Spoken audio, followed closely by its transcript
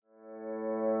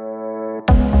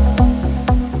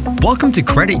Welcome to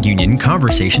Credit Union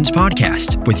Conversations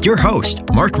Podcast with your host,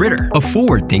 Mark Ritter, a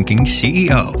forward-thinking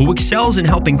CEO who excels in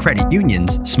helping credit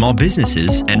unions, small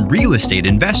businesses, and real estate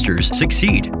investors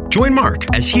succeed. Join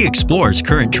Mark as he explores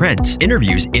current trends,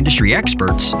 interviews industry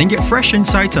experts, and get fresh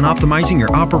insights on optimizing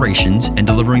your operations and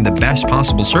delivering the best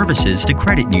possible services to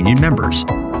credit union members.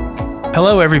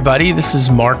 Hello, everybody. This is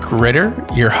Mark Ritter,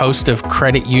 your host of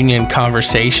Credit Union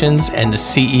Conversations and the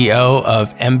CEO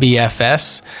of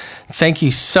MBFS. Thank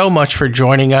you so much for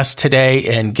joining us today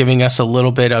and giving us a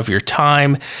little bit of your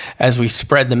time as we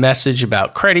spread the message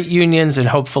about credit unions and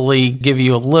hopefully give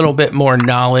you a little bit more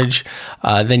knowledge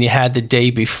than you had the day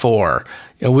before.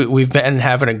 You know, we've been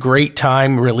having a great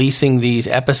time releasing these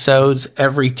episodes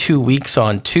every 2 weeks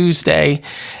on Tuesday,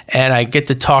 and I get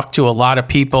to talk to a lot of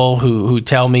people who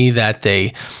tell me that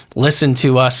they listen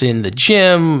to us in the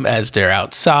gym, as they're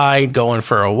outside, going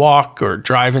for a walk, or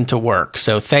driving to work.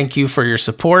 So thank you for your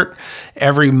support.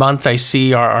 Every month I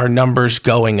see our numbers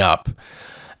going up.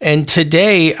 And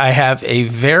today I have a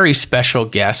very special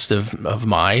guest of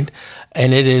mine,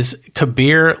 and it is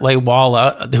Kabir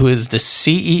Laiwalla, who is the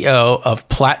CEO of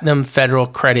Platinum Federal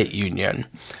Credit Union.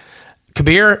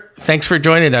 Kabir, thanks for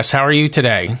joining us. How are you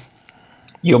today?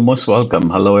 You're most welcome.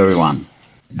 Hello, everyone.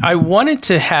 I wanted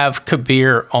to have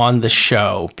Kabir on the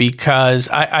show because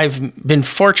I've been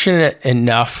fortunate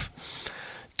enough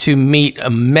to meet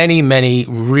many, many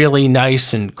really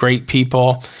nice and great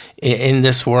people in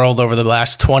this world over the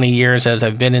last 20 years as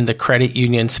I've been in the credit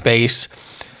union space.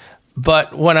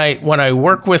 But when I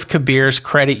work with Kabir's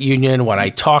credit union, when I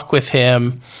talk with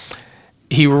him,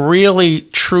 he really,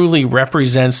 truly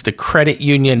represents the credit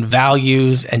union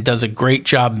values and does a great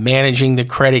job managing the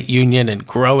credit union and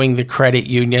growing the credit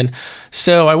union.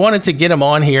 So I wanted to get him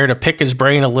on here to pick his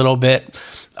brain a little bit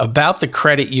about the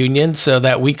credit union so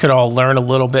that we could all learn a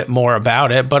little bit more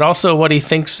about it, but also what he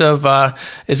thinks of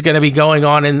is going to be going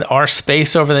on in our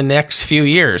space over the next few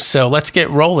years. So let's get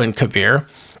rolling, Kabir.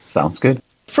 Sounds good.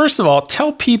 First of all,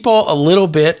 tell people a little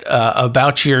bit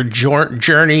about your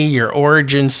journey, your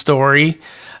origin story,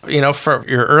 for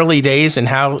your early days and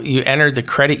how you entered the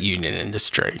credit union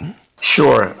industry.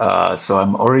 Sure. So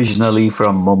I'm originally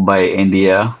from Mumbai,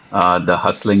 India, the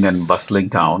hustling and bustling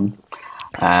town.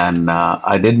 And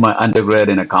I did my undergrad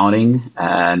in accounting.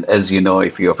 And as you know,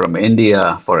 if you're from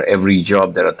India, for every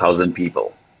job, there are 1,000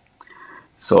 people.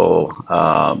 So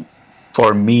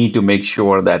for me to make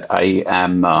sure that I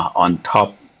am on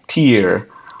top tier,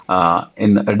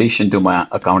 in addition to my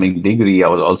accounting degree, I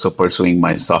was also pursuing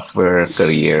my software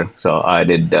career. So I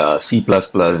did C++,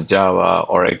 Java,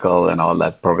 Oracle, and all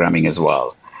that programming as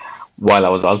well. While I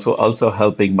was also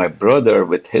helping my brother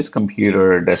with his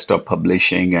computer, desktop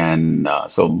publishing, and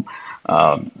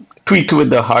tweaked with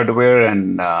the hardware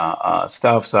and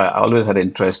stuff. So I always had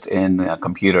interest in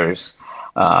computers.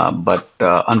 But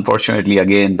unfortunately,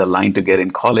 again, the line to get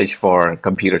in college for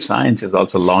computer science is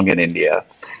also long in India.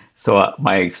 So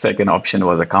my second option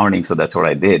was accounting, so that's what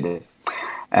I did.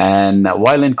 And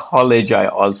while in college, I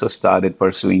also started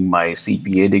pursuing my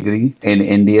CPA degree in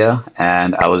India,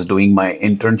 and I was doing my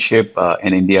internship.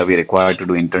 In India, we're required to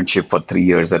do internship for 3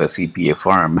 years at a CPA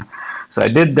firm. So I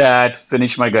did that,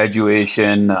 finished my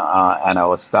graduation, and I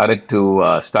was started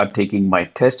taking my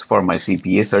test for my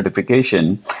CPA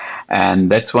certification. And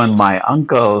that's when my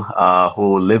uncle,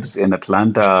 who lives in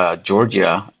Atlanta,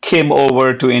 Georgia, came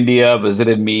over to India,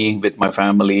 visited me with my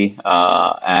family.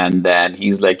 And then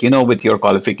he's like, with your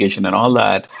qualification and all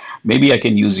that, maybe I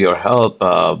can use your help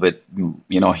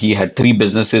he had 3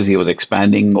 businesses. He was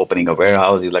expanding, opening a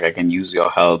warehouse. He's like, I can use your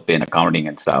help in accounting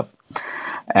and stuff.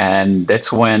 And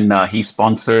that's when he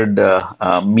sponsored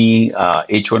me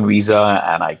H-1 visa,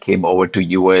 and I came over to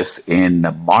US in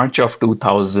March of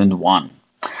 2001.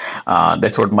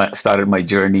 That's what started my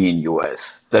journey in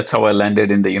US. That's how I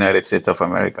landed in the United States of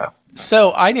America.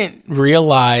 So I didn't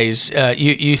realize,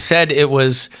 you said it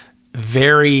was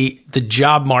the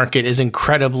job market is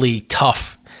incredibly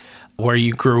tough where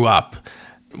you grew up.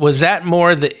 Was that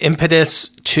more the impetus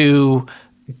to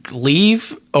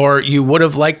leave, or you would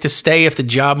have liked to stay if the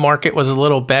job market was a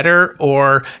little better,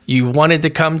 or you wanted to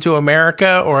come to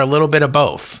America, or a little bit of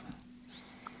both?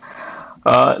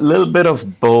 A little bit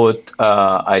of both.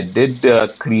 I did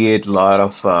create a lot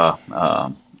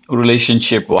of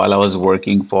relationship while I was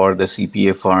working for the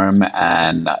CPA firm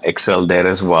and excelled there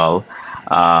as well.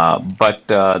 But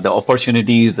the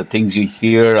opportunities, the things you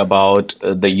hear about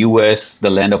the U.S., the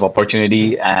land of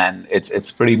opportunity, and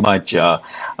it's pretty much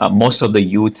most of the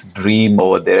youth's dream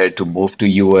over there to move to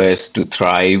U.S. to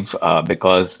thrive,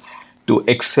 because to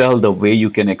excel the way you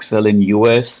can excel in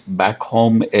U.S. back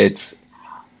home,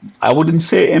 I wouldn't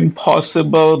say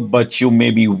impossible, but you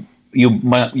maybe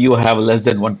you have less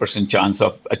than 1% chance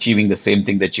of achieving the same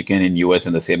thing that you can in US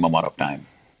in the same amount of time.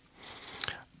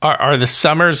 Are the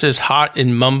summers as hot in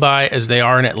Mumbai as they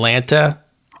are in Atlanta?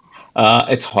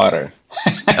 It's hotter.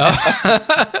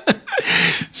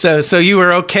 So you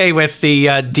were okay with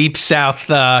the deep south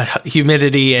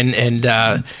humidity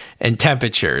and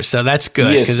temperature. So that's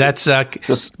good, because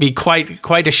that's be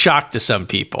quite a shock to some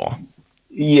people.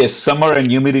 Yes, summer and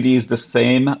humidity is the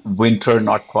same. Winter,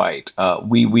 not quite.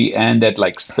 We end at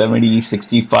like 70,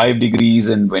 65 degrees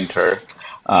in winter.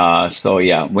 So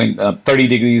yeah, when 30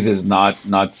 degrees is not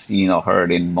seen or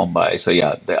heard in Mumbai. So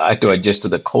yeah, I had to adjust to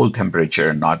the cold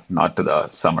temperature, not to the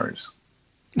summers.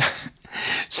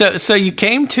 So you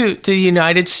came to the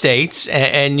United States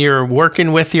and you're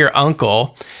working with your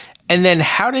uncle, and then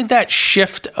how did that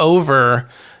shift over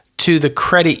to the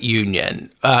credit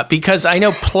union? Because I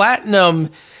know Platinum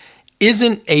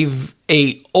isn't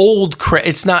a old credit.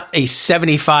 It's not a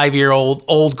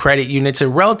 75-year-old credit union. It's a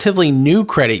relatively new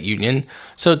credit union.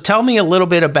 So tell me a little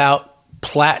bit about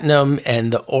Platinum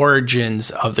and the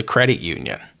origins of the credit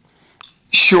union.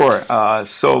 Sure.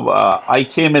 So I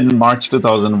came in March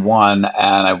 2001,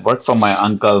 and I worked for my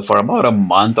uncle for about a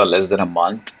month or less than a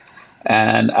month.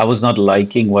 And I was not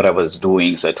liking what I was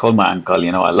doing. So I told my uncle,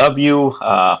 I love you,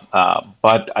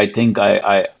 but I think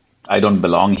I don't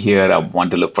belong here. I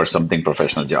want to look for something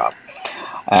professional job.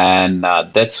 And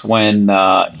that's when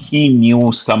he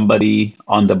knew somebody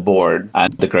on the board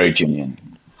at the credit union.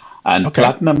 And Okay.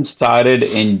 Platinum started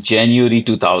in January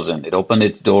 2000. It opened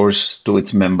its doors to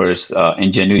its members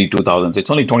in January 2000. So it's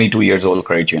only 22 years old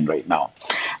credit union right now.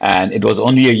 And it was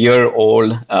only a year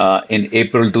old in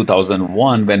April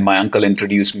 2001 when my uncle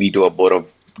introduced me to a board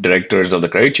of directors of the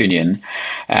credit union.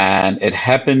 And it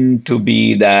happened to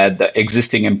be that the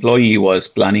existing employee was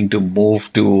planning to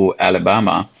move to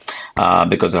Alabama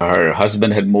because her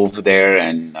husband had moved there,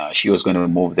 and she was going to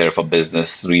move there for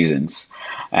business reasons.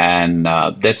 And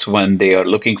that's when they are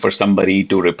looking for somebody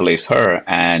to replace her.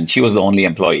 And she was the only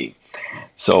employee.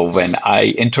 So when I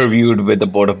interviewed with the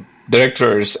board of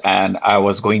directors, and I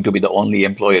was going to be the only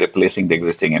employee replacing the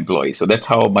existing employee. So that's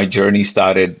how my journey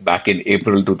started back in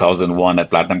April 2001 at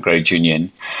Platinum Credit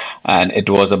Union. And it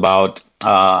was about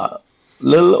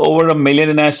little over $1 million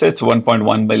in assets,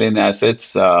 1.1 million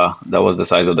assets. That was the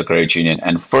size of the credit union.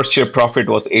 And first year profit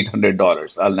was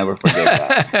 $800. I'll never forget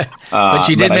that. But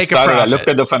you did make a profit. I looked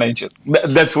at the financials.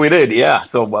 That's what we did, yeah.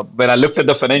 So when I looked at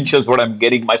the financials, what I'm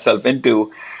getting myself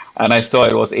into, and I saw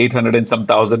it was 800 and some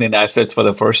thousand in assets for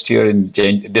the first year in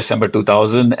December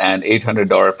 2000 and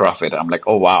 $800 profit. I'm like,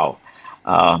 oh, wow,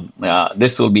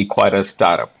 this will be quite a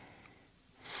startup.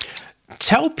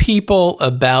 Tell people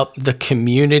about the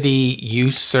community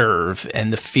you serve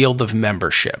and the field of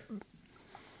membership.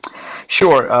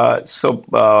 Sure. So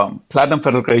Platinum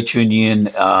Federal Credit Union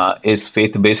is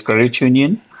faith-based credit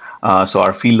union. So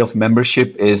our field of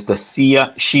membership is the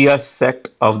Shia sect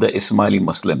of the Ismaili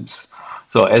Muslims.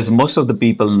 So as most of the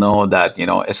people know that,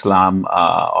 Islam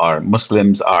or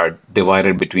Muslims are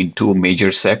divided between two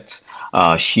major sects,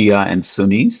 Shia and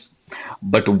Sunnis.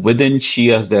 But within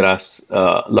Shias, there are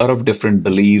a lot of different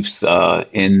beliefs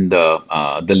in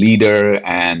the leader,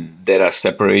 and there are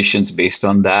separations based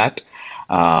on that.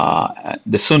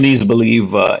 The Sunnis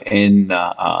believe in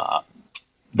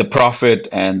the Prophet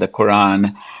and the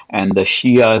Quran, and the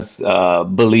Shias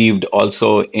believed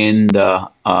also in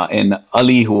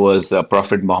Ali, who was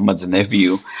Prophet Muhammad's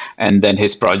nephew, and then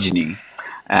his progeny.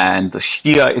 And the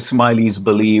Shia Ismailis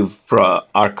believe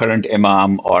our current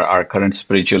Imam or our current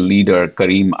spiritual leader,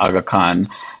 Karim Aga Khan,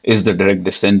 is the direct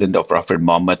descendant of Prophet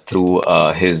Muhammad through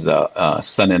his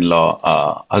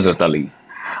son-in-law, Hazrat Ali.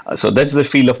 So that's the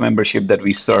field of membership that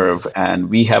we serve. And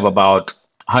we have about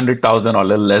 100,000 or a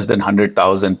little less than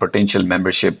 100,000 potential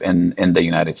membership in the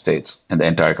United States, in the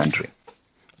entire country.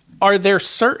 Are there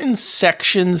certain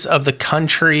sections of the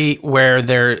country where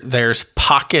there's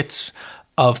pockets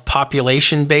of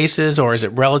population bases, or is it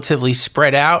relatively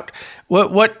spread out?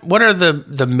 What are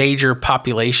the major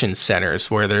population centers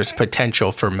where there's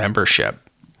potential for membership?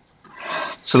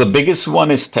 So the biggest one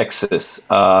is Texas.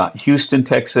 Houston,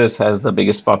 Texas has the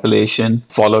biggest population,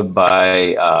 followed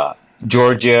by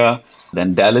Georgia,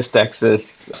 then Dallas,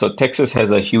 Texas. So Texas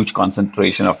has a huge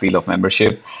concentration of field of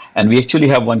membership. And we actually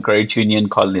have one credit union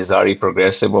called Nizari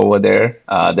Progressive over there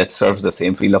that serves the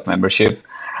same field of membership.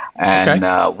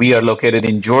 And we are located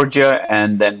in Georgia,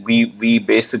 and then we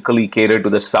basically cater to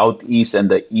the southeast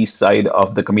and the east side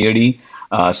of the community.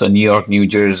 So New York, New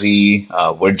Jersey,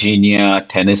 Virginia,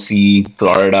 Tennessee,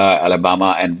 Florida,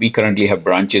 Alabama, and we currently have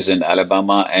branches in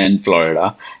Alabama and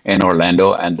Florida, in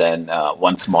Orlando, and then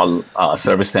one small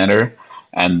service center.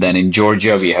 And then in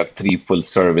Georgia, we have 3 full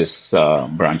service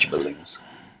branch buildings.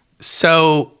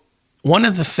 So one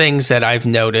of the things that I've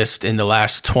noticed in the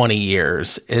last 20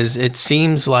 years is it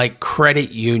seems like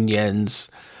credit unions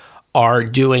are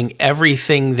doing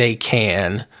everything they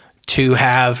can to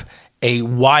have a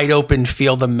wide open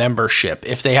field of membership.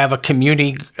 If they have a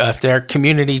community, if they're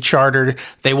community chartered,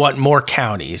 they want more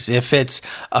counties. If it's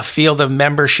a field of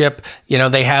membership,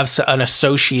 they have an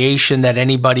association that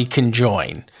anybody can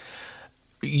join.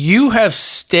 You have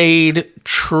stayed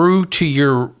true to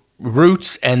your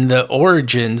roots and the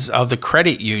origins of the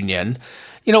credit union.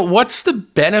 What's the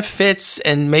benefits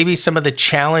and maybe some of the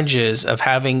challenges of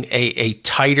having a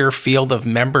tighter field of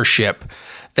membership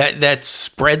that's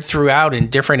spread throughout in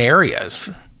different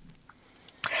areas?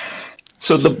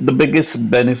 So the biggest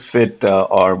benefit,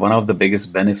 or one of the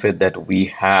biggest benefit that we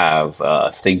have,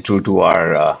 staying true to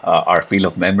our field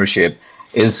of membership,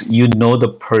 is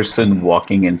the person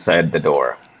walking inside the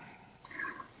door,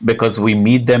 because we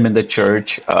meet them in the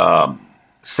church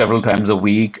several times a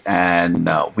week, and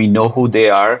we know who they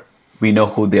are. We know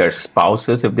who their spouse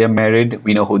is if they're married.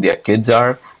 We know who their kids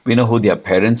are. We know who their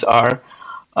parents are.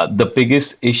 The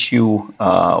biggest issue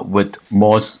with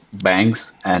most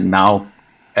banks, and now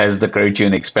as the credit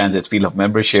union expands its field of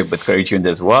membership with credit unions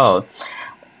as well,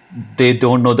 they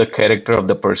don't know the character of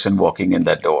the person walking in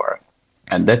that door.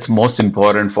 And that's most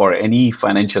important for any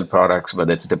financial products,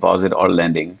 whether it's deposit or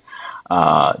lending,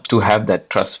 to have that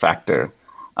trust factor.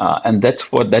 And that's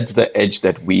the edge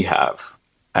that we have.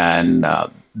 And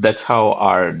that's how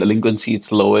our delinquency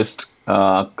is lowest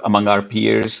among our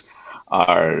peers.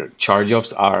 Our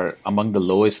charge-offs are among the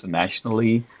lowest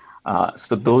nationally.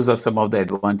 So those are some of the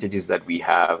advantages that we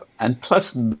have. And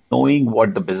plus, knowing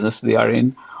what the business they are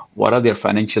in, what are their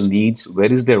financial needs,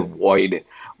 where is their void,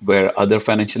 where other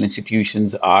financial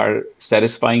institutions are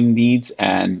satisfying needs,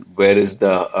 and where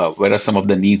are some of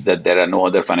the needs that there are no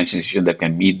other financial institution that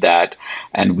can meet that.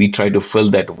 And we try to fill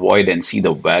that void and see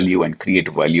the value and create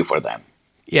value for them.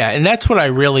 Yeah, and that's what I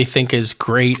really think is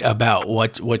great about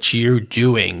what you're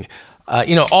doing.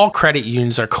 All credit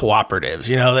unions are cooperatives.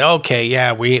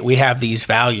 We have these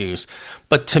values,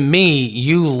 but to me,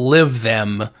 you live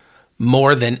them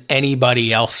more than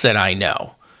anybody else that I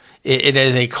know. It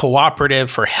is a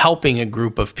cooperative for helping a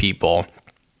group of people.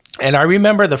 And I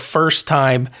remember the first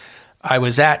time I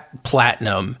was at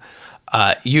Platinum,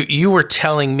 you were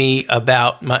telling me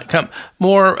about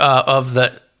more of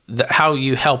the how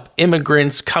you help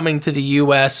immigrants coming to the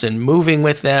U.S. and moving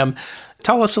with them.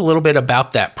 Tell us a little bit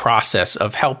about that process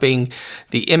of helping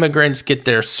the immigrants get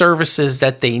their services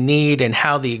that they need and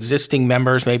how the existing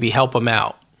members maybe help them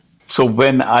out. So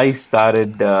when I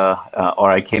started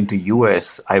or I came to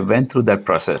US, I went through that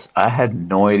process. I had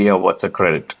no idea what's a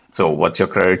credit. So what's your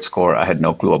credit score? I had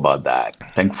no clue about that.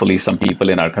 Thankfully, some people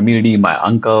in our community, my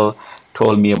uncle,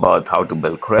 told me about how to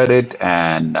build credit,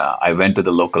 and I went to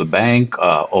the local bank,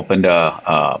 opened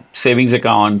a savings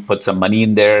account, put some money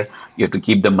in there. You have to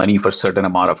keep the money for a certain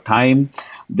amount of time.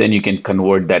 Then you can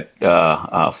convert that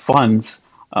funds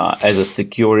as a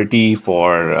security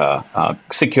for a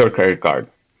secure credit card.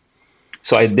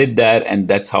 So I did that, and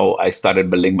that's how I started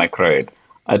building my credit.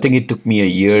 I think it took me a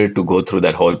year to go through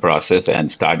that whole process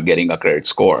and start getting a credit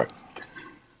score.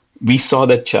 We saw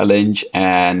that challenge,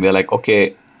 and we're like,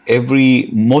 okay,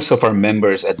 most of our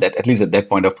members at least at that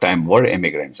point of time were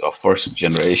immigrants or first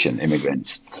generation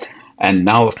immigrants. And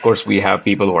now, of course, we have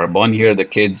people who are born here, the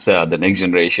kids, the next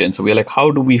generation. So we're like, how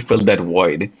do we fill that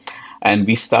void? And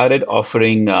we started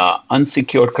offering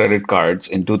unsecured credit cards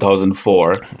in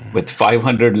 2004 with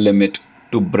 500 limit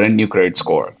to brand new credit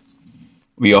score.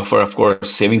 We offer, of course,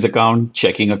 savings account,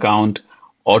 checking account,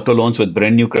 auto loans with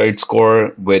brand new credit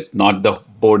score with not the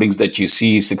boardings that you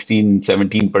see 16,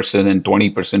 17% and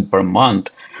 20% per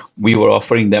month. We were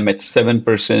offering them at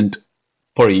 7%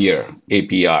 per year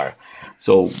APR.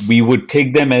 So we would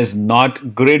take them as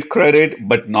not great credit,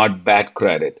 but not bad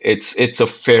credit. It's a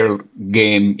fair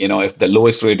game. If the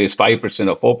lowest rate is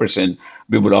 5% or 4%,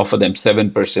 we would offer them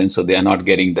 7%. So they are not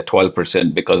getting the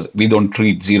 12% because we don't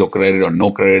treat zero credit or no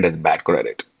credit as bad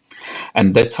credit.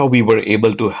 And that's how we were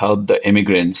able to help the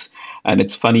immigrants. And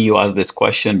it's funny you asked this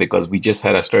question because we just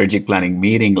had a strategic planning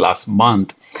meeting last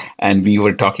month, and we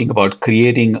were talking about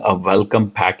creating a welcome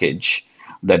package,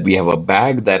 that we have a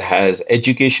bag that has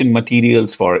education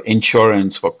materials for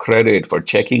insurance, for credit, for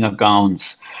checking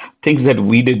accounts, things that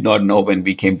we did not know when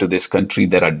we came to this country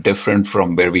that are different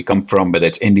from where we come from, whether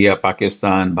it's India,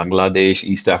 Pakistan, Bangladesh,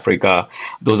 East Africa.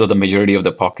 Those are the majority of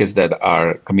the pockets that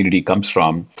our community comes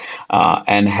from,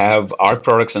 and have our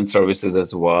products and services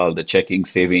as well, the checking,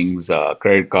 savings,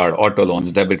 credit card, auto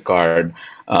loans, debit card,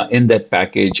 in that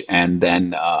package, and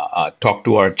then talk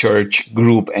to our church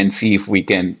group and see if we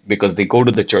can, because they go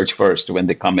to the church first when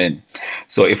they come in.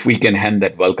 So if we can hand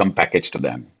that welcome package to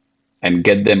them and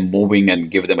get them moving and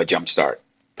give them a jump start.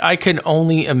 I can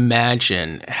only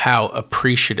imagine how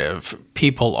appreciative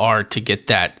people are to get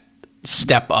that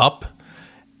step up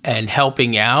and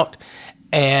helping out.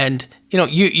 And,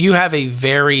 you have a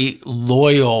very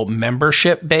loyal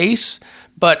membership base,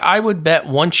 but I would bet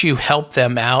once you help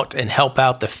them out and help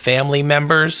out the family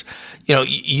members,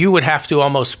 you would have to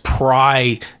almost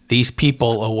pry these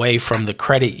people away from the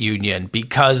credit union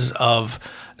because of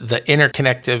the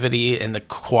interconnectivity and the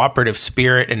cooperative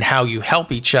spirit and how you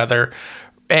help each other.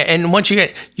 And once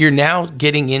you're now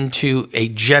getting into a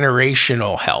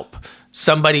generational help.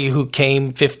 Somebody who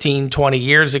came 15, 20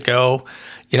 years ago,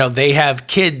 they have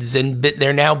kids and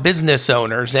they're now business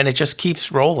owners, and it just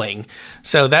keeps rolling.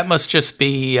 So that must just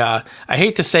be, I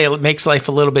hate to say it makes life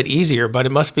a little bit easier, but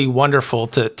it must be wonderful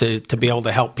to be able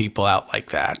to help people out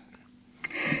like that.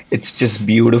 It's just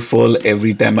beautiful.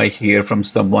 Every time I hear from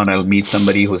someone, I'll meet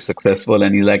somebody who's successful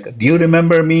and he's like, "Do you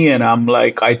remember me?" And I'm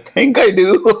like, "I think I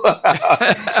do."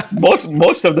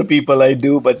 Most of the people I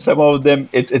do, but some of them,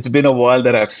 it's been a while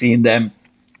that I've seen them.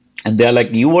 And they're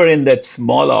like, "You were in that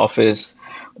small office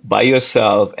by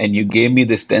yourself and you gave me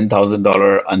this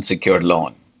 $10,000 unsecured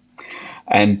loan.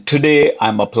 And today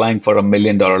I'm applying for $1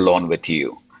 million loan with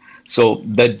you." So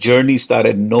that journey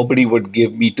started. Nobody would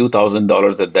give me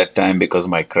 $2,000 at that time because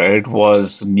my credit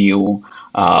was new.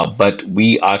 But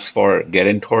we asked for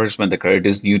guarantors when the credit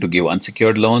is new to give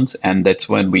unsecured loans. And that's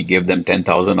when we give them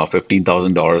 $10,000 or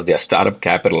 $15,000, their startup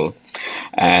capital.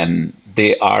 And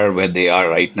they are where they are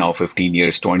right now, 15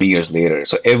 years, 20 years later.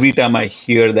 So every time I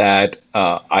hear that,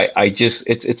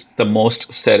 it's the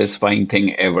most satisfying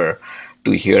thing ever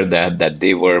to hear that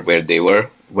they were where they were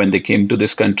when they came to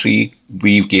this country.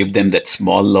 We gave them that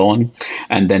small loan,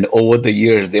 and then over the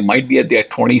years they might be at their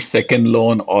 22nd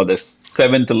loan or the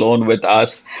 7th loan with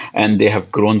us, and they have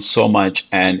grown so much.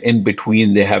 And in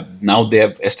between, they have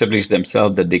established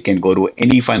themselves that they can go to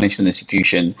any financial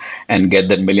institution and get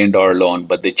that $1 million loan,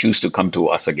 but they choose to come to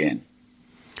us again.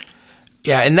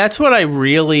 Yeah, and that's what I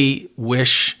really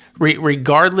wish,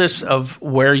 regardless of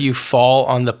where you fall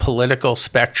on the political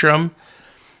spectrum.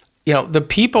 The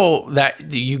people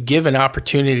that you give an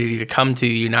opportunity to come to the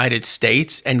United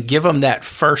States and give them that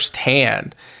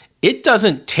firsthand, it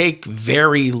doesn't take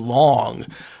very long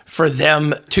for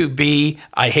them to be,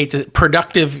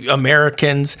 productive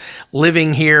Americans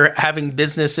living here, having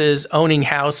businesses, owning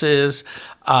houses,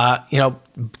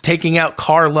 taking out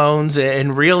car loans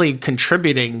and really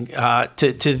contributing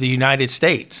to the United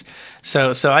States.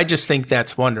 So I just think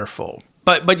that's wonderful.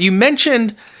 But you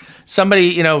mentioned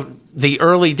somebody, the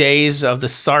early days of the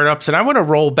startups, and I want to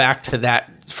roll back to that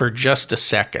for just a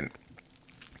second.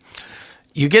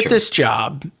 You get this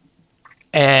job,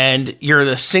 and you're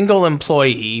the single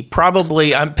employee.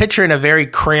 Probably, I'm picturing a very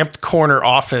cramped corner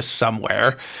office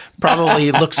somewhere.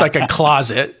 Probably looks like a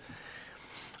closet.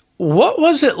 What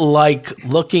was it like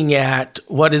looking at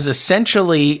what is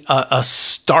essentially a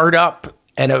startup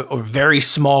and a very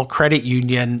small credit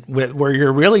union where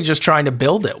you're really just trying to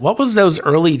build it? What was those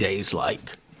early days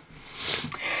like?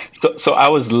 So I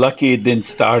was lucky it didn't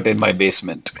start in my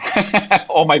basement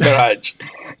or my garage.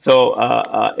 So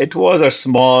it was a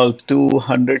small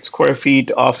 200 square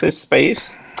feet office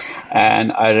space.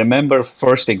 And I remember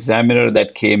first examiner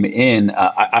that came in,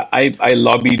 I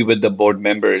lobbied with the board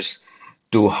members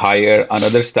to hire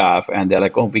another staff, and they're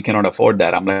like, "Oh, we cannot afford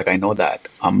that." I'm like, "I know that."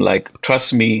 I'm like,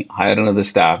 "Trust me, hire another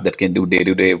staff that can do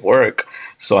day-to-day work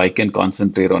so I can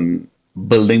concentrate on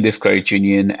building this credit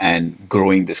union and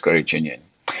growing this credit union."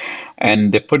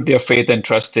 And they put their faith and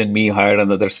trust in me, hired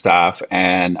another staff,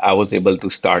 and I was able to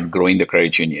start growing the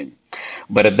credit union.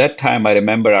 But at that time, I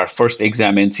remember our first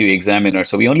NCUE examiner.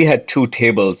 So we only had 2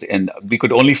 tables, and we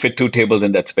could only fit 2 tables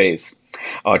in that space,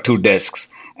 or 2 desks.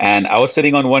 And I was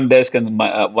sitting on one desk, and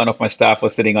one of my staff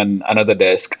was sitting on another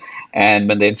desk. And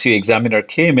when the NCUE examiner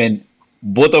came in,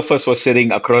 both of us were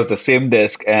sitting across the same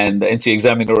desk, and the NCUE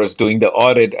examiner was doing the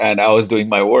audit, and I was doing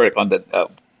my work on the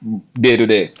day to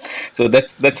day. So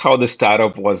that's how the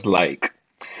startup was like.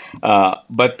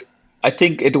 But I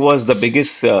think it was the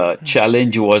biggest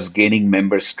challenge was gaining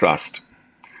members' trust.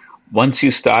 Once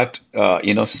you start,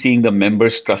 seeing the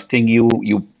members trusting you,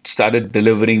 you started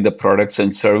delivering the products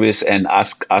and service and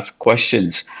ask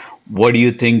questions. What do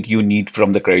you think you need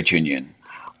from the credit union?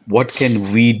 What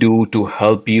can we do to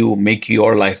help you make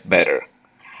your life better?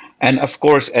 And of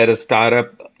course, at a startup,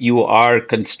 you are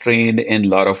constrained in a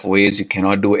lot of ways. You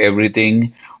cannot do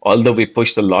everything. although we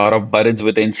pushed a lot of buttons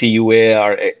with NCUA,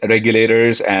 our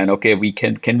regulators, and okay,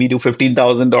 can we do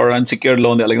 $15,000 unsecured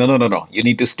loan? They're like, no. You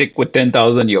need to stick with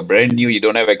 10,000. You're brand new. You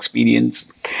don't have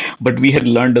experience. But we had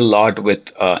learned a lot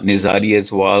with Nizari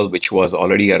as well, which was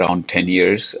already around 10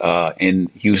 years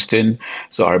in Houston.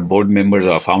 So our board members,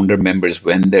 our founder members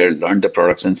went there, learned the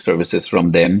products and services from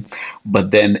them,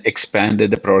 but then expanded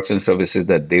the products and services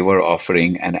that they were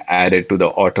offering and added to the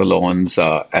auto loans,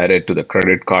 added to the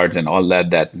credit cards and all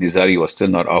that Nizari was still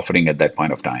not offering at that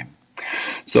point of time.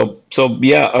 So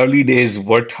yeah, early days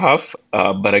were tough,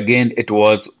 but again, it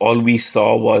was all we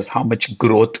saw was how much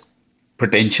growth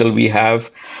potential we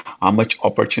have, how much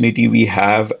opportunity we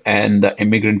have, and the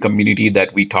immigrant community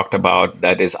that we talked about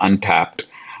that is untapped.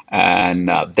 And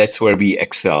that's where we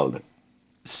excelled.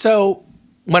 So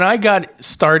when I got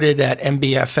started at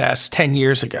MBFS 10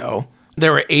 years ago,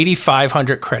 there were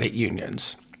 8,500 credit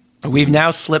unions. We've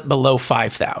now slipped below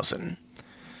 5,000.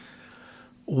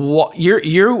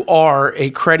 You are a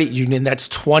credit union that's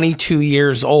 22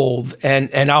 years old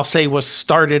and I'll say was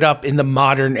started up in the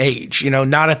modern age,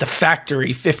 not at the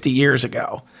factory 50 years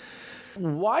ago.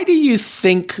 Why do you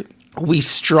think we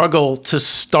struggle to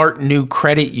start new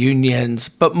credit unions?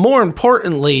 But more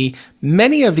importantly,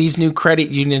 many of these new credit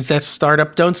unions that start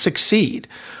up don't succeed.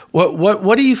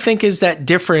 What do you think is that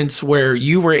difference where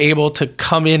you were able to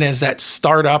come in as that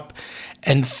startup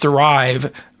and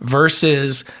thrive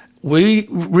versus we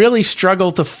really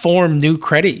struggle to form new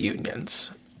credit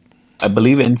unions? I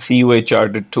believe NCUA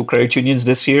chartered 2 credit unions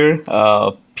this year,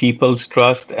 People's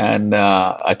Trust, and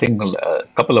I think a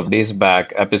couple of days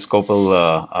back, Episcopal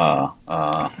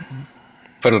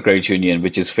Federal Credit Union,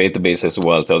 which is faith-based as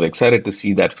well. So I was excited to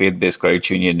see that faith-based credit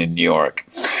union in New York.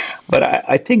 But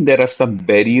I think there are some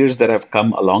barriers that have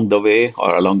come along the way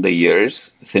or along the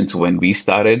years since when we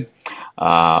started.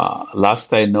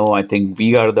 Last I know, I think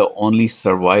we are the only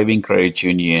surviving credit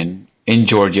union in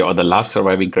Georgia, or the last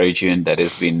surviving credit union that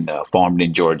has been formed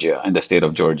in Georgia, in the state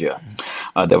of Georgia.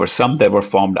 There were some that were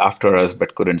formed after us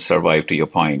but couldn't survive, to your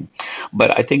point.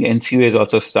 But I think NCUA has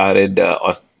also started,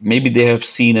 or maybe they have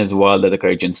seen as well that the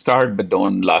credit unions start but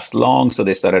don't last long, so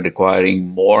they started requiring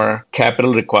more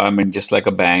capital requirement, just like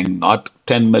a bank, not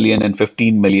 10 million and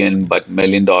 15 million, but $1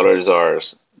 million or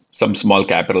some small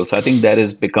capital. So I think that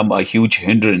has become a huge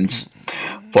hindrance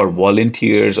for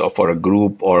volunteers or for a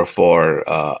group or for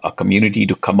a community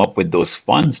to come up with those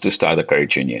funds to start the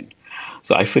credit union.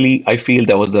 So I feel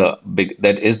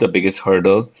that is the biggest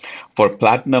hurdle. For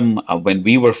Platinum, when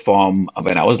we were formed,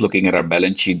 when I was looking at our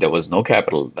balance sheet, there was no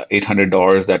capital. The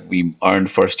 $800 that we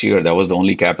earned first year, that was the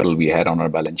only capital we had on our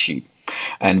balance sheet.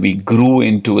 And we grew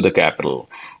into the capital.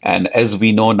 And as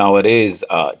we know nowadays,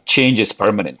 change is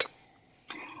permanent.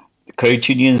 Credit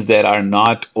unions that are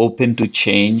not open to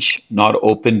change, not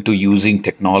open to using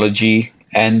technology,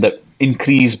 and the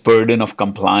increased burden of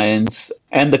compliance,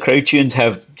 and the credit unions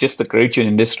have just the credit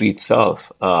union industry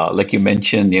itself. Like you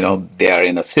mentioned, they are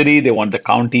in a city, they want the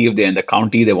county. If they're in the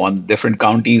county, they want different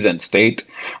counties and state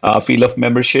field of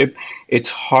membership. It's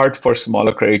hard for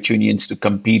smaller credit unions to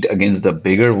compete against the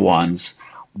bigger ones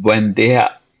when they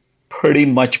are pretty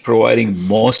much providing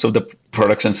most of the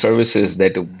products and services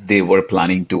that they were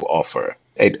planning to offer.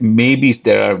 Maybe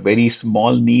there are very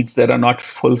small needs that are not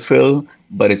fulfilled,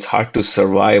 but it's hard to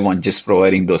survive on just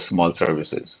providing those small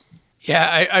services.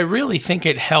 Yeah, I really think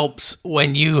it helps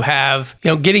when you have,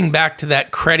 getting back to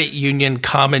that credit union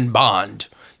common bond.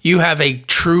 You have a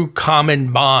true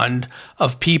common bond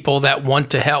of people that want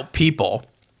to help people,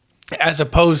 as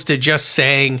opposed to just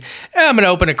saying, I'm going to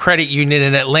open a credit union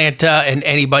in Atlanta and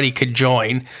anybody could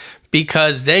join.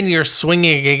 Because then you're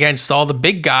swinging against all the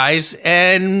big guys,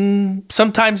 and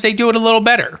sometimes they do it a little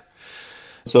better.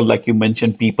 So like you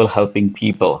mentioned, people helping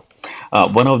people.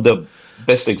 One of the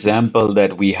best example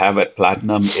that we have at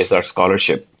Platinum is our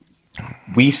scholarship.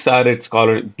 We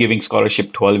started giving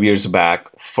scholarship 12 years back.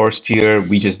 First year,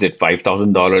 we just did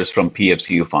 $5,000 from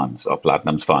PFCU funds or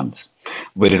Platinum's funds.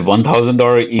 We did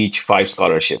 $1,000 each, 5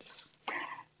 scholarships.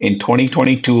 In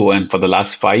 2022, and for the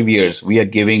last 5 years, we are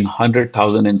giving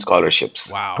 $100,000 in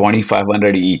scholarships, wow.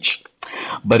 $2,500 each.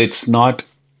 But it's not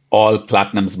all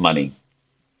Platinum's money.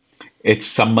 It's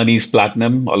some money is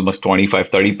Platinum, almost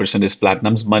 25-30% is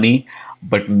Platinum's money,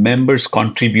 but members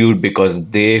contribute because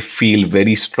they feel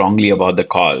very strongly about the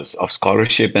cause of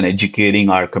scholarship and educating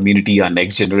our community, our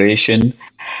next generation,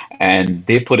 and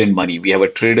they put in money. We have a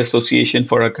trade association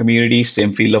for our community,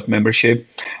 same field of membership,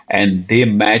 and they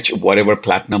match whatever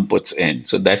Platinum puts in.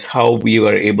 So that's how we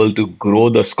were able to grow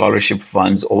the scholarship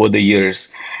funds over the years.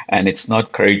 And it's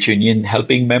not credit union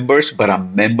helping members, but our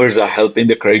members are helping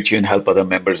the credit union help other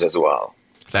members as well.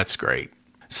 That's great.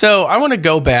 So I want to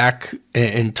go back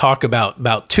and talk about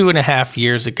 2.5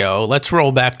 years ago. Let's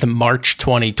roll back to March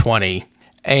 2020.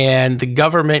 And the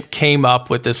government came up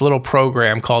with this little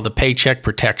program called the Paycheck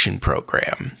Protection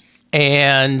Program.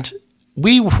 And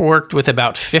we worked with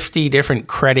about 50 different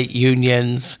credit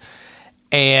unions.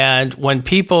 And when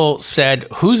people said,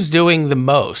 who's doing the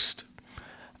most?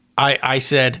 I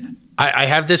said, I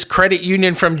have this credit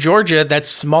union from Georgia that's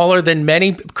smaller than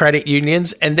many credit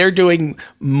unions, and they're doing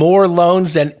more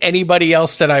loans than anybody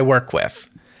else that I work with.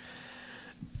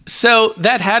 So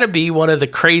that had to be one of the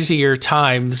crazier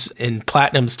times in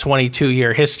Platinum's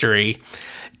 22-year history.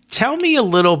 Tell me a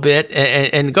little bit,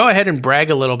 and go ahead and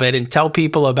brag a little bit, and tell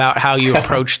people about how you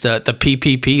approached the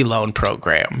PPP loan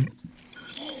program.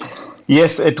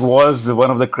 Yes, it was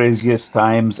one of the craziest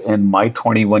times in my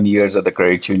 21 years at the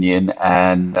credit union.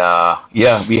 And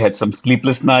we had some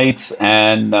sleepless nights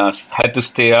and had to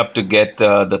stay up to get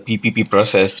the PPP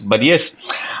process. But yes,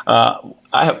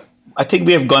 I think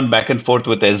we have gone back and forth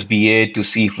with SBA to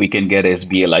see if we can get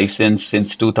SBA license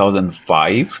since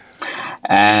 2005.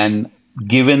 And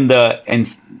given the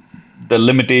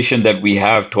limitation that we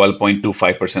have,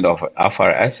 12.25% of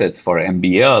our assets for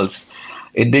MBLs,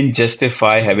 it didn't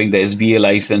justify having the SBA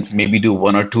license, maybe do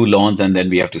 1 or 2 loans, and then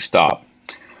we have to stop.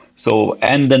 So,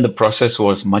 and then the process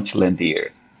was much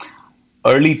lengthier.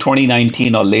 Early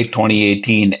 2019 or late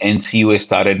 2018, NCUA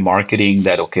started marketing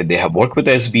that, okay, they have worked with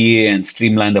SBA and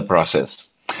streamlined the process.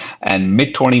 And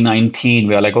mid 2019,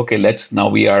 we are like, okay, now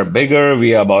we are bigger.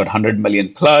 We are about 100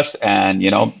 million plus, and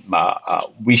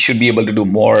we should be able to do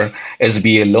more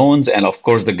SBA loans. And of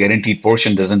course, the guaranteed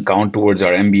portion doesn't count towards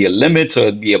our MBL limit, so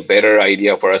it'd be a better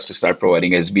idea for us to start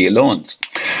providing SBA loans.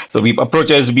 So we approached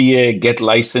SBA, get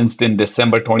licensed in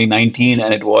December 2019,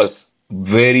 and it was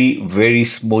very, very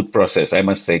smooth process. I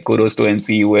must say kudos to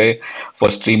NCUA for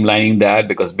streamlining that,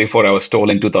 because before I was told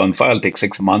in 2005, it'll take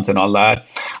 6 months and all that.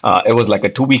 It was like a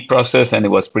 2-week process, and it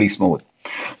was pretty smooth.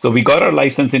 So we got our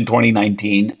license in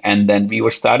 2019, and then we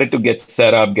were started to get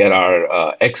set up, get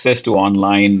our access to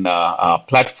online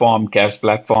platform, CAPS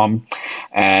platform.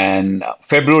 And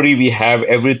February, we have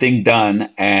everything done.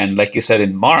 And like you said,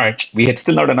 in March, we had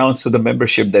still not announced to the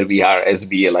membership that we are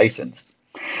SBA licensed.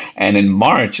 And in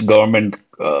March,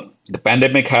 the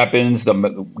pandemic happens, the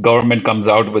government comes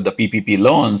out with the PPP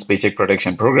loans, Paycheck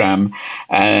Protection Program,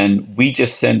 and we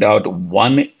just sent out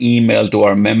one email to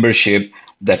our membership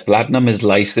that Platinum is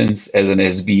licensed as an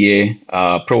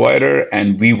SBA provider,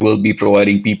 and we will be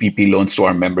providing PPP loans to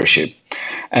our membership.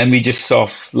 And we just saw a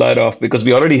flood of, because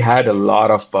we already had a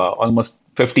lot of almost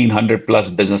 1,500 plus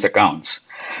business accounts,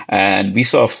 and we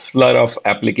saw a flood of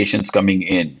applications coming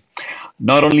in.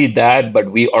 Not only that,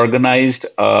 but we organized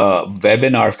a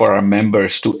webinar for our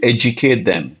members to educate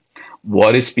them.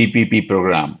 What is PPP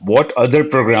program? What other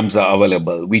programs are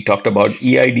available? We talked about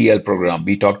EIDL program.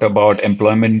 We talked about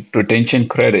employment retention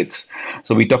credits.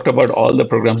 So we talked about all the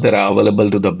programs that are available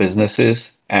to the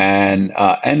businesses. And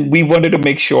we wanted to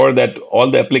make sure that all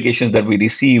the applications that we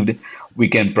received, we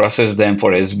can process them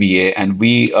for SBA. And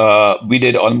we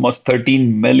did almost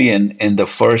 13 million in the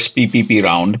first PPP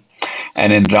round.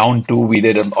 And in round 2, we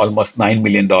did almost $9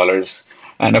 million.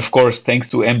 And of course, thanks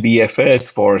to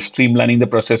MBFS for streamlining the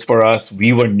process for us.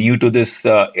 We were new to this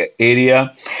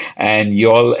area, and you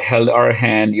all held our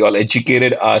hand, you all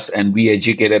educated us, and we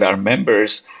educated our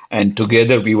members. And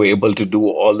together we were able to do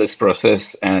all this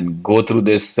process and go through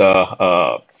this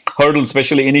hurdle,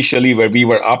 especially initially where we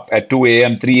were up at 2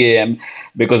 a.m., 3 a.m.,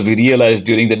 because we realized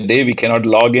during the day we cannot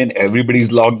log in.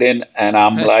 Everybody's logged in. And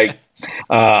I'm like,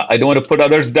 I don't want to put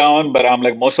others down, but I'm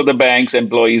like, most of the bank's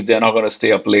employees, they're not going to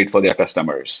stay up late for their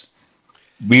customers.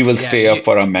 We will stay up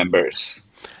for our members.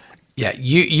 Yeah,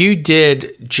 you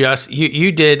did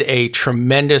a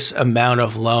tremendous amount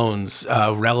of loans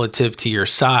relative to your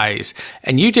size,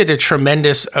 and you did a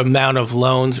tremendous amount of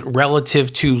loans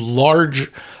relative to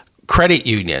large credit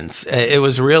unions. It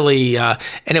was really, and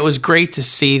it was great to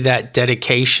see that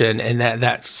dedication and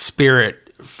that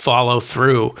spirit follow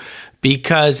through.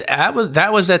 Because that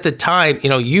was at the time,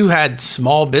 you had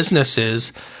small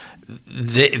businesses,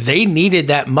 they needed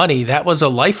that money. That was a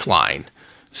lifeline.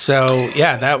 So,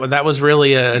 yeah, that was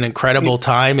really an incredible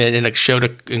time, and it showed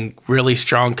a really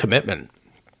strong commitment.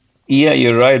 Yeah,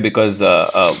 you're right, because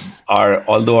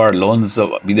although our loans,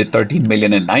 we did 13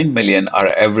 million and 9 million,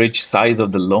 our average size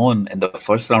of the loan in the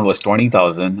first round was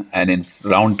 20,000, and in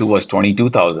round 2 was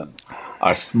 22,000.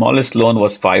 Our smallest loan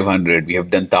was 500. We have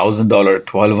done $1,000, $1,200,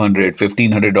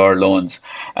 $1,500 loans.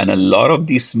 And a lot of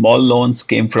these small loans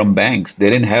came from banks. They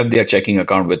didn't have their checking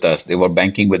account with us. They were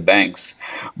banking with banks.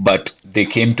 But they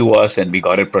came to us and we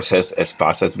got it processed as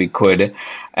fast as we could.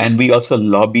 And we also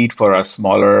lobbied for our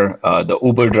smaller, the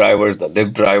Uber drivers, the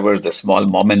Lyft drivers, the small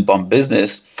mom and pop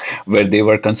business, where they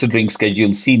were considering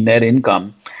Schedule C net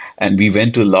income. And we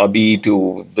went to lobby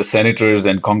to the senators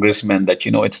and congressmen that,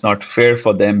 it's not fair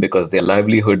for them because their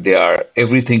livelihood,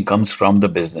 everything comes from the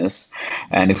business.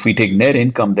 And if we take net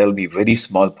income, there'll be very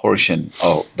small portion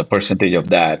of the percentage of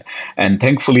that. And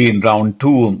thankfully, in round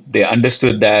two, they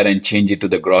understood that and changed it to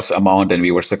the gross amount. And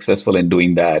we were successful in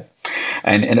doing that.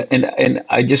 And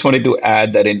I just wanted to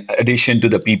add that in addition to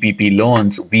the PPP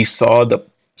loans, we saw the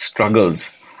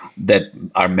struggles that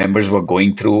our members were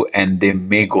going through and they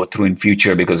may go through in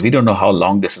future because we don't know how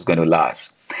long this is going to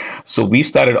last. So we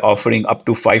started offering up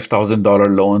to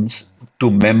 $5,000 loans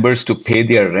to members to pay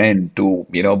their rent, to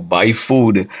buy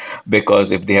food,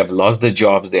 because if they have lost their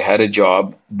jobs, they had a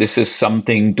job, this is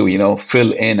something to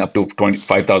fill in up to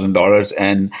 $25,000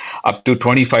 and up to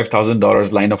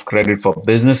 $25,000 line of credit for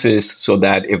businesses, so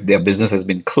that if their business has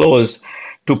been closed,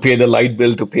 to pay the light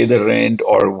bill, to pay the rent,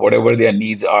 or whatever their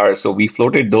needs are. So we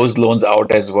floated those loans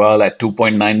out as well at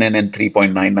 2.99 and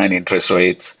 3.99 interest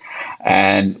rates.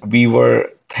 And we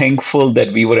were thankful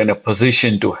that we were in a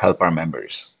position to help our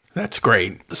members. That's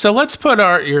great. So let's put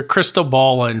your crystal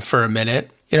ball in for a minute.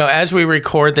 As we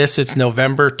record this, it's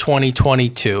November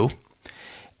 2022.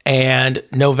 And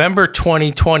November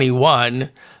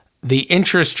 2021, the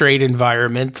interest rate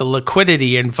environment, the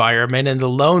liquidity environment, and the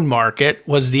loan market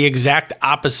was the exact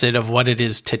opposite of what it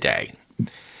is today.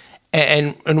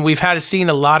 And we've seen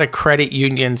a lot of credit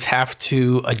unions have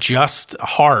to adjust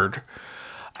hard.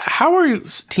 How are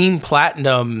Team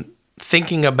Platinum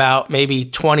thinking about maybe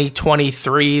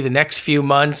 2023, the next few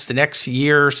months, the next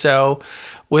year or so,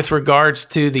 with regards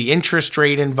to the interest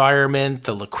rate environment,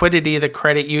 the liquidity of the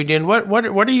credit union? What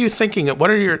are you thinking?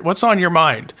 What's on your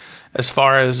mind as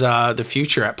far as the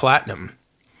future at Platinum?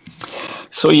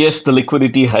 So yes, the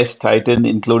liquidity has tightened,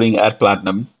 including at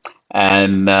Platinum,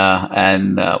 and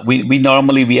we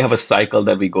normally have a cycle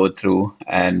that we go through,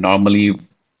 and normally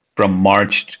from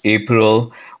March to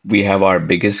April we have our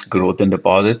biggest growth in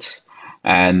deposits,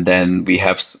 and then we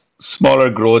have smaller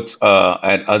growths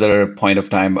at other point of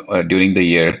time during the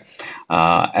year,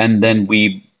 and then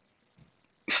we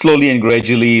slowly and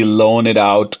gradually loan it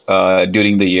out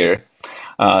during the year.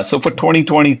 So for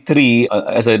 2023,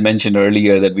 as I mentioned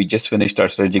earlier, that we just finished our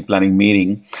strategic planning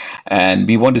meeting, and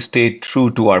we want to stay true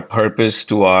to our purpose,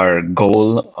 to our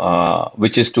goal,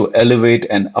 which is to elevate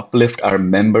and uplift our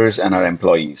members and our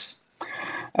employees.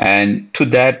 And to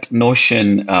that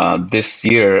notion,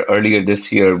 earlier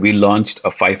this year, we launched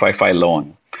a 555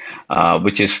 loan,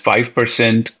 which is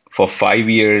 5% for 5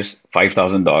 years,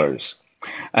 $5,000.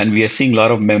 And we are seeing a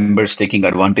lot of members taking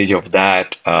advantage of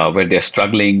that, where they're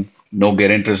struggling, no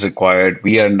guarantors required.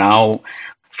 We are now,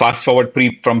 fast forward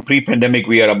from pre-pandemic,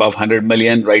 we are above 100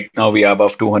 million. Right now, we are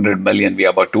above 200 million. We are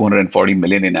about 240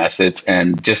 million in assets.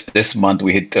 And just this month,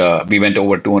 we went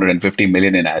over 250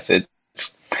 million in assets.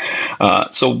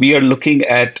 So we are looking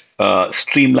at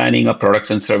streamlining our products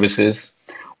and services.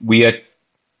 We are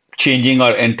changing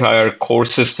our entire core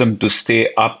system to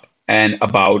stay up and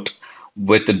about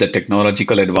with the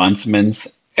technological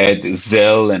advancements at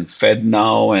Zelle and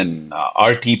FedNow and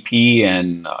RTP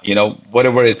and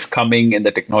whatever it's coming in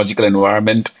the technological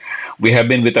environment. We have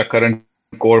been with our current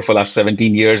core for the last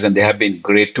 17 years, and they have been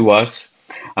great to us.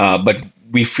 But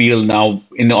we feel now,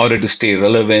 in order to stay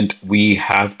relevant, we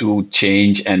have to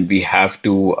change and we have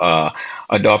to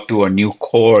adopt to a new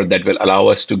core that will allow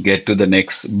us to get to the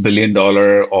next $1 billion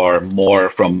or more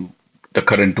from the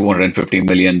current 250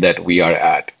 million that we are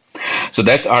at. So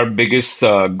that's our biggest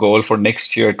goal for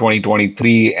next year,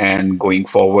 2023, and going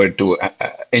forward, to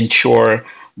ensure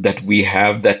that we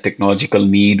have that technological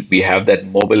need, we have that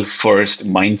mobile first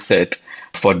mindset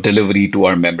for delivery to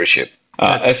our membership.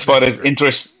 As far as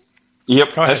interest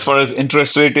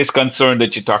rate is concerned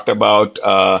that you talked about,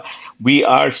 we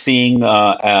are seeing,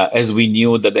 as we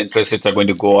knew that the interest rates are going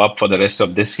to go up for the rest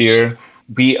of this year.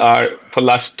 For the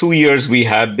last 2 years, we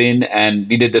have been, and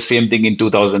we did the same thing in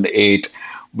 2008.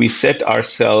 We set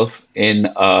ourselves in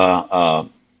a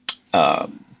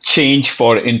change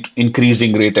for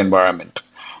increasing rate environment.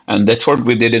 And that's what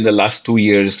we did in the last 2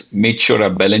 years, made sure our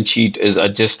balance sheet is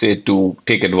adjusted to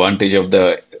take advantage of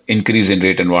the increase in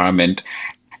rate environment.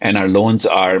 and our loans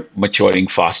are maturing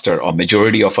faster, or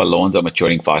majority of our loans are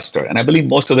maturing faster. And I believe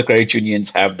most of the credit unions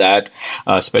have that,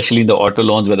 especially in the auto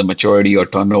loans where the maturity or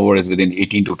turnover is within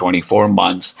 18 to 24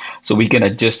 months. So we can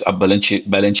adjust our balance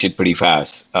sheet pretty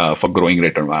fast for growing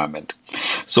rate environment.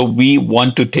 So we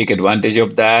want to take advantage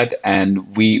of that,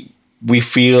 and we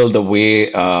feel the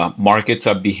way markets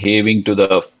are behaving to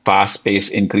the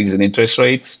fast-paced increase in interest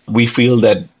rates. We feel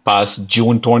that past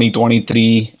June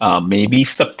 2023, maybe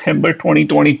September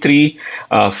 2023,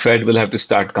 Fed will have to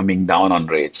start coming down on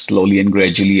rates slowly and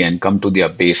gradually and come to their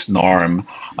base norm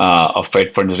of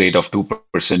Fed funds rate of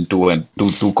 2%, 2 and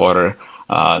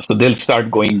 2.25%. So they'll start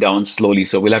going down slowly.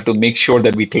 So we'll have to make sure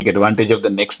that we take advantage of the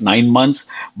next 9 months,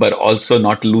 but also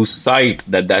not lose sight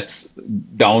that that's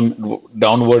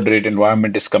downward rate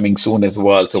environment is coming soon as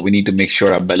well. So we need to make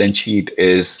sure our balance sheet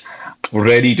is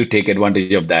ready to take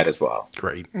advantage of that as well.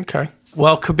 Great. Okay.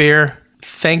 Well, Kabir,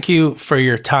 thank you for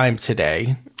your time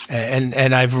today.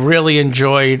 And I've really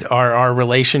enjoyed our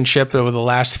relationship over the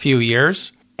last few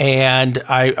years. And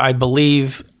I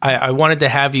believe I wanted to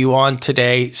have you on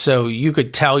today so you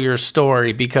could tell your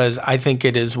story, because I think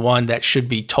it is one that should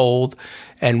be told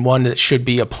and one that should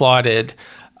be applauded.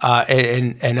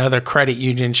 And other credit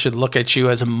unions should look at you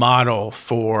as a model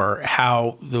for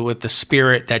how, with the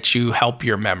spirit that you help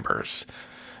your members.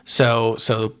 So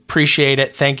appreciate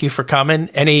it. Thank you for coming.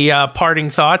 Any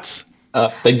parting thoughts?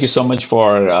 Thank you so much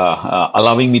for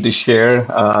allowing me to share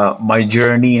my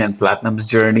journey and Platinum's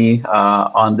journey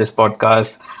on this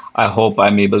podcast. I hope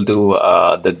I'm able to,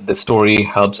 the story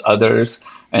helps others,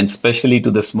 and especially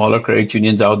to the smaller credit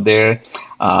unions out there.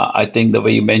 I think the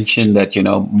way you mentioned that,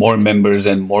 more members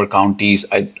and more counties,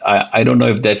 I don't know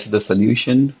if that's the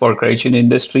solution for credit union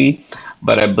industry,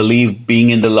 but I believe being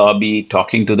in the lobby,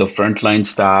 talking to the frontline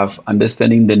staff,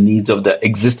 understanding the needs of the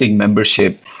existing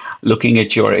membership, looking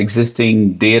at your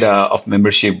existing data of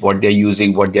membership, what they're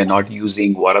using, what they're not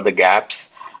using, what are the gaps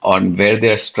on where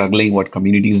they're struggling, what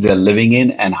communities they're living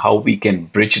in, and how we can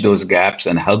bridge those gaps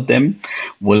and help them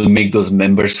will make those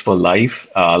members for life,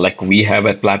 like we have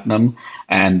at Platinum,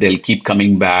 and they'll keep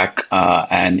coming back.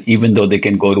 And even though they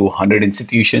can go to 100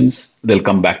 institutions, they'll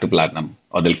come back to Platinum,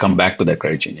 or they'll come back to their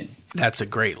credit union. That's a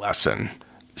great lesson.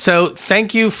 So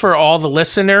thank you for all the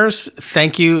listeners.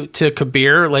 Thank you to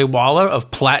Kabir Laiwalla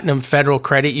of Platinum Federal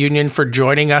Credit Union for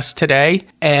joining us today.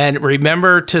 And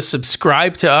remember to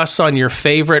subscribe to us on your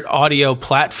favorite audio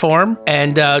platform.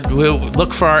 And we'll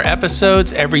look for our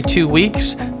episodes every 2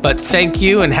 weeks. But thank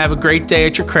you and have a great day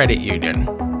at your credit union.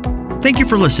 Thank you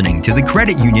for listening to the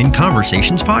Credit Union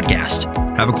Conversations podcast.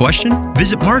 Have a question?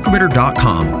 Visit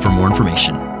markritter.com for more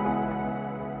information.